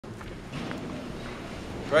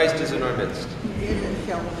Christ is in our midst. He is and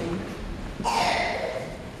shall be.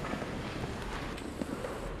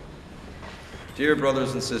 Dear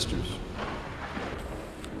brothers and sisters,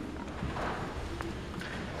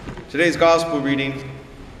 today's gospel reading,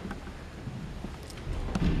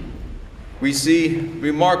 we see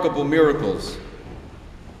remarkable miracles.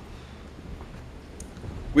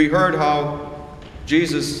 We heard how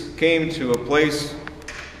Jesus came to a place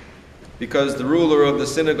because the ruler of the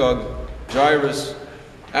synagogue, Jairus,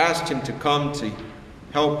 asked him to come to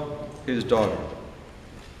help his daughter.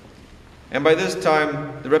 And by this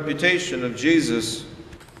time, the reputation of Jesus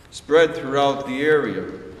spread throughout the area,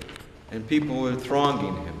 and people were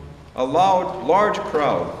thronging him. A large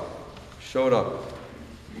crowd showed up.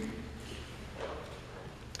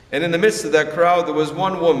 And in the midst of that crowd, there was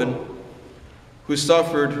one woman who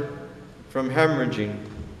suffered from hemorrhaging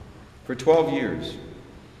for 12 years.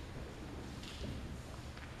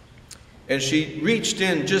 And she reached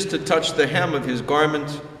in just to touch the hem of his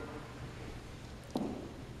garment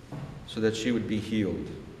so that she would be healed.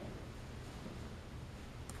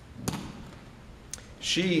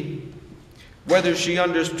 She, whether she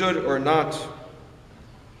understood or not,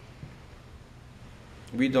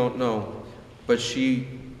 we don't know, but she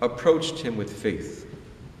approached him with faith.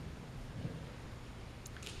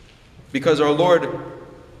 Because our Lord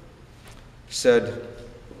said,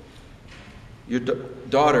 "Your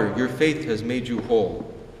daughter, your faith has made you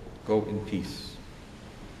whole. Go in peace."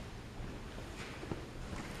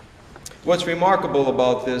 What's remarkable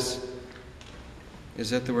about this is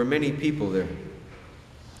that there were many people there.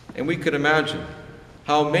 And we could imagine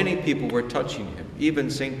how many people were touching him. Even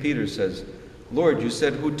St. Peter says, "Lord, you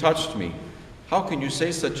said, 'Who touched me?' How can you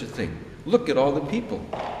say such a thing? Look at all the people.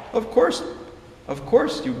 Of course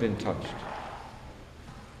you've been touched."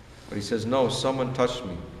 But he says, "No, someone touched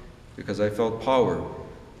me because I felt power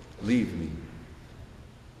leave me."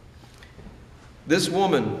 This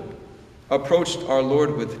woman approached our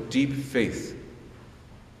Lord with deep faith.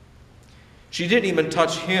 She didn't even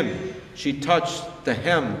touch him. She touched the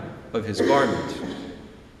hem of his garment.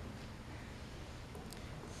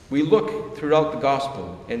 We look throughout the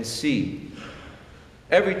gospel and see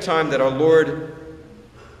every time that our Lord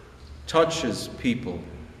touches people,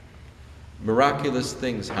 miraculous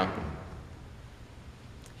things happen.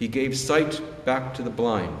 He gave sight back to the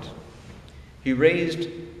blind. He raised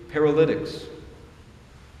paralytics.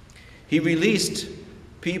 He released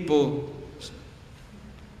people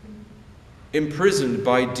imprisoned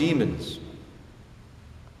by demons.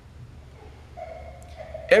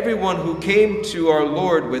 Everyone who came to our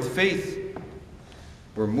Lord with faith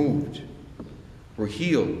were moved, were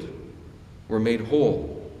healed, were made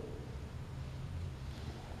whole.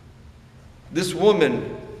 This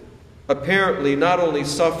woman apparently not only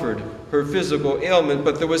suffered her physical ailment,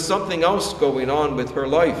 but there was something else going on with her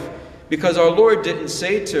life. Because our Lord didn't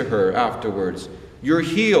say to her afterwards, "You're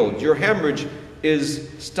healed, your hemorrhage is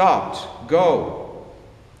stopped, go."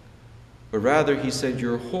 But rather he said,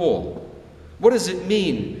 "You're whole." What does it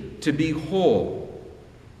mean to be whole?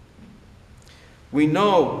 We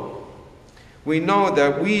know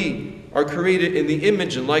that we are created in the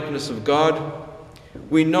image and likeness of God.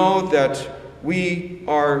 We know that we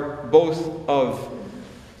are both of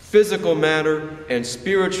physical matter and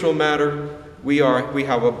spiritual matter. We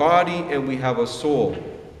have a body and we have a soul.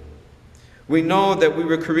 We know that we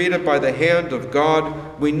were created by the hand of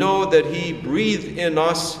God. We know that He breathed in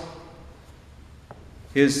us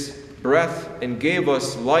His breath and gave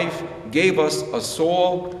us life, gave us a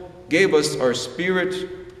soul, gave us our spirit.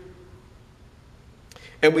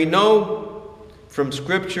 And we know from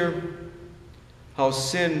Scripture how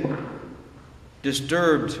sin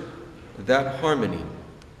disturbed that harmony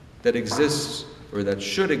that exists or that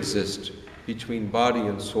should exist between body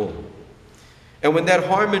and soul. And when that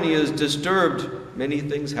harmony is disturbed, many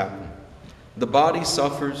things happen. The body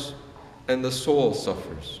suffers and the soul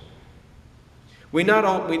suffers. We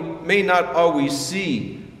may not always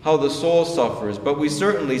see how the soul suffers, but we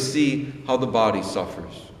certainly see how the body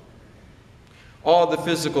suffers. All the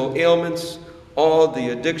physical ailments, all the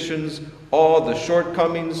addictions, all the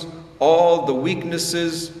shortcomings, all the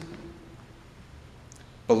weaknesses.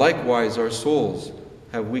 But likewise, our souls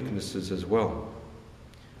have weaknesses as well.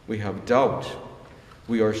 We have doubt.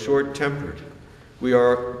 We are short-tempered. We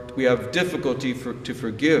have difficulty to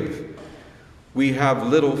forgive. We have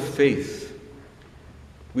little faith.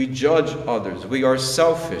 We judge others. We are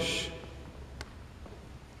selfish.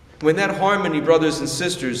 When that harmony, brothers and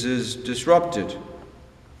sisters, is disrupted,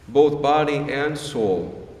 both body and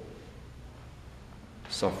soul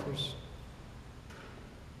suffers.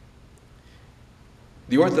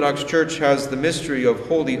 The Orthodox Church has the mystery of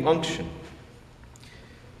holy unction.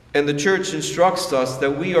 And the church instructs us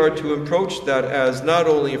that we are to approach that as not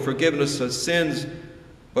only a forgiveness of sins,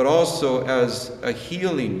 but also as a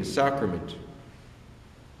healing sacrament.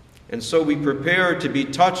 And so we prepare to be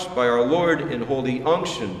touched by our Lord in holy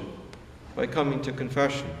unction by coming to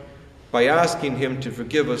confession, by asking Him to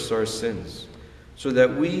forgive us our sins, so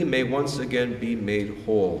that we may once again be made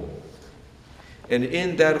whole. And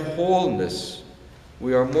in that wholeness,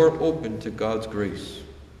 we are more open to God's grace.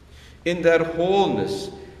 In that wholeness,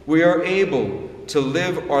 we are able to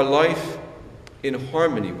live our life in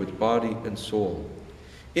harmony with body and soul.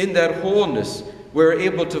 In that wholeness, we're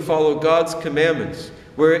able to follow God's commandments.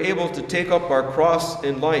 We're able to take up our cross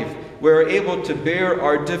in life. We're able to bear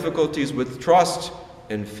our difficulties with trust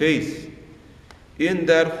and faith. In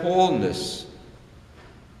that wholeness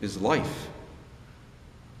is life,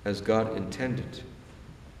 as God intended.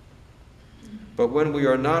 But when we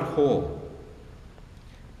are not whole,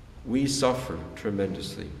 we suffer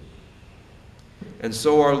tremendously. And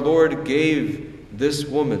so our Lord gave this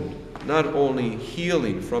woman not only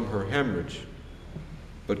healing from her hemorrhage,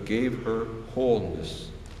 but gave her wholeness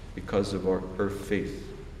because of her faith.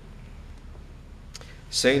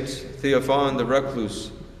 Saint Theophan the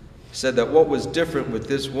Recluse said that what was different with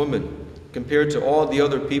this woman compared to all the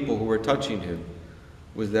other people who were touching him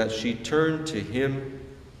was that she turned to him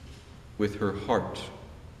with her heart.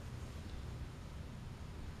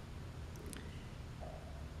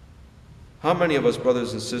 How many of us,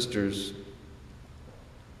 brothers and sisters,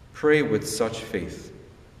 pray with such faith?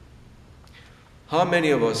 How many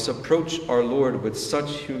of us approach our Lord with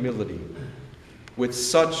such humility, with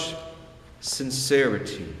such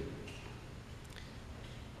sincerity?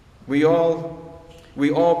 We all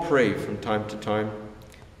pray from time to time.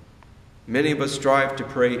 Many of us strive to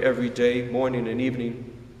pray every day, morning and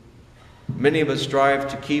evening. Many of us strive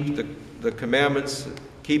to keep the commandments,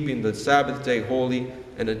 keeping the Sabbath day holy,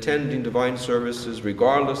 and attending divine services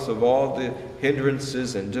regardless of all the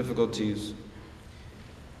hindrances and difficulties.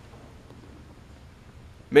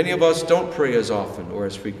 Many of us don't pray as often or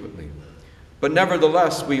as frequently, but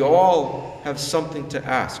nevertheless, we all have something to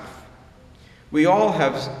ask. We all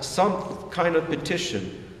have some kind of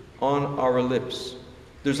petition on our lips.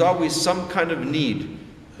 There's always some kind of need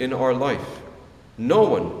in our life. No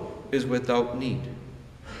one is without need.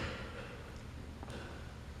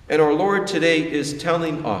 And our Lord today is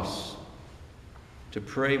telling us to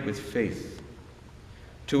pray with faith,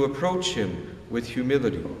 to approach Him with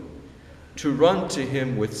humility, to run to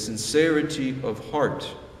Him with sincerity of heart,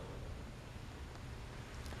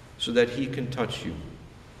 so that He can touch you.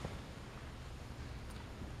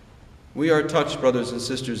 We are touched, brothers and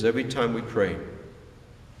sisters, every time we pray.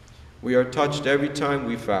 We are touched every time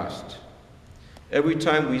we fast, every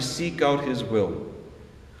time we seek out His will,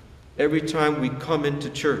 every time we come into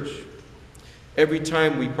church, every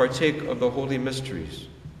time we partake of the holy mysteries.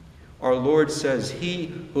 Our Lord says,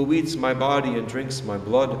 "He who eats my body and drinks my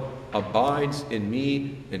blood abides in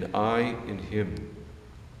me, and I in him."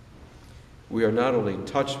 We are not only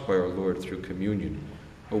touched by our Lord through communion,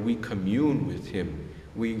 but we commune with Him.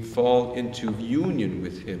 We fall into union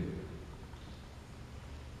with Him.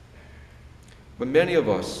 But many of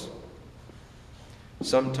us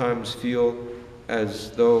sometimes feel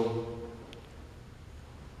as though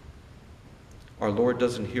our Lord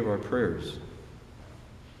doesn't hear our prayers.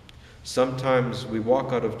 Sometimes we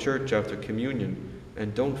walk out of church after communion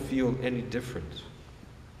and don't feel any different.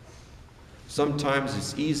 Sometimes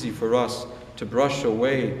it's easy for us to brush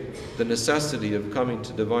away the necessity of coming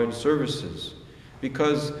to divine services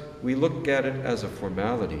because we look at it as a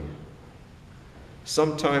formality.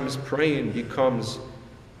 Sometimes praying becomes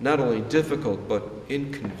not only difficult but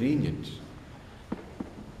inconvenient.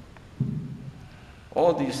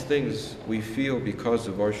 All these things we feel because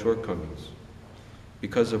of our shortcomings,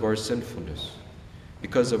 because of our sinfulness,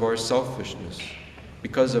 because of our selfishness,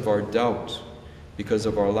 because of our doubt, because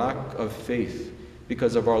of our lack of faith,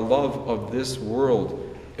 because of our love of this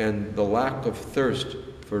world and the lack of thirst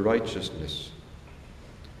for righteousness.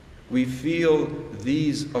 We feel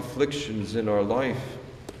these afflictions in our life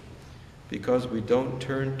because we don't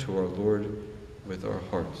turn to our Lord with our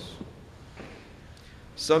hearts.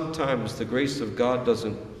 Sometimes the grace of God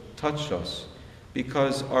doesn't touch us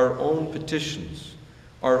because our own petitions,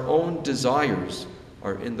 our own desires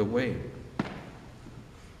are in the way.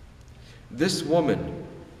 This woman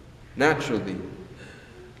naturally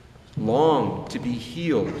longed to be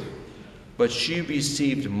healed, but she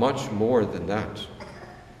received much more than that.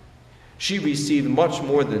 She received much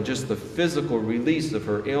more than just the physical release of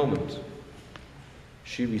her ailment.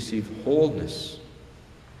 She received wholeness.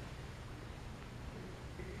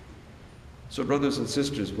 So, brothers and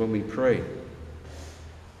sisters, when we pray,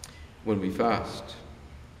 when we fast.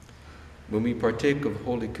 When we partake of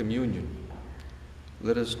Holy Communion,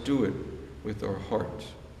 let us do it with our heart.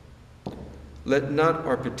 Let not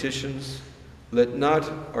our petitions, let not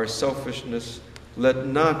our selfishness, let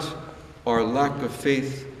not our lack of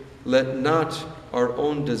faith, let not our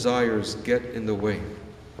own desires get in the way.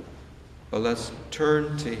 But let's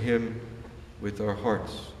turn to Him with our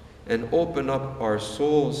hearts and open up our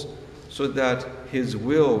souls so that His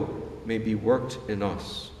will may be worked in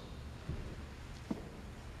us.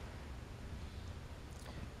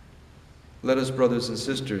 Let us, brothers and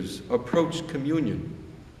sisters, approach communion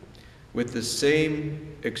with the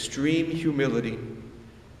same extreme humility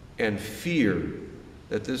and fear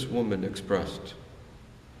that this woman expressed.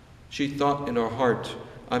 She thought in her heart,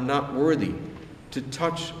 I'm not worthy to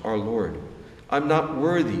touch our Lord. I'm not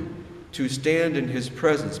worthy to stand in His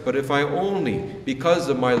presence, but if I only, because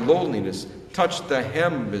of my lowliness, touch the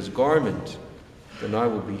hem of His garment, then I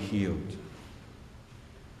will be healed.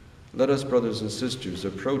 Let us, brothers and sisters,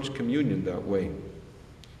 approach communion that way.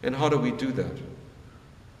 And how do we do that?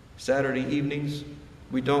 Saturday evenings,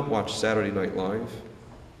 we don't watch Saturday Night Live.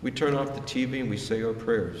 We turn off the TV and we say our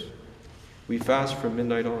prayers. We fast from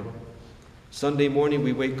midnight on. Sunday morning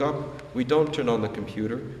we wake up, we don't turn on the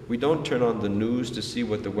computer. We don't turn on the news to see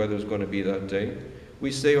what the weather's going to be that day.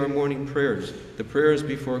 We say our morning prayers, the prayers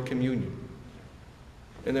before communion.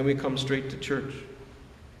 And then we come straight to church.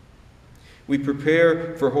 We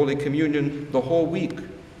prepare for Holy Communion the whole week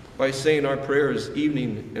by saying our prayers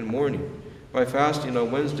evening and morning, by fasting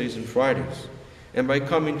on Wednesdays and Fridays, and by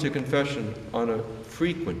coming to confession on a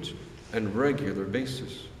frequent and regular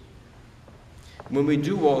basis. When we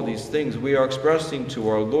do all these things, we are expressing to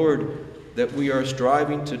our Lord that we are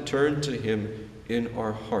striving to turn to Him in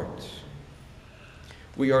our hearts.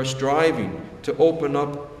 We are striving to open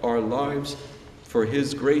up our lives for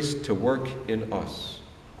His grace to work in us,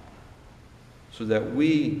 so that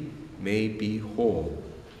we may be whole.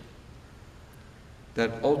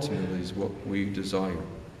 That ultimately is what we desire,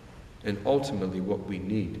 and ultimately what we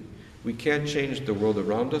need. We can't change the world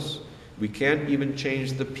around us. We can't even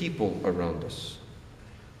change the people around us.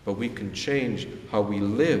 But we can change how we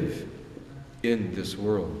live in this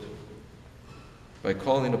world by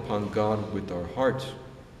calling upon God with our hearts,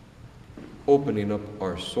 opening up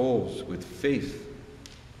our souls with faith,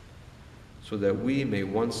 so that we may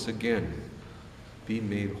once again be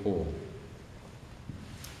made whole.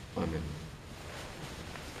 Amen.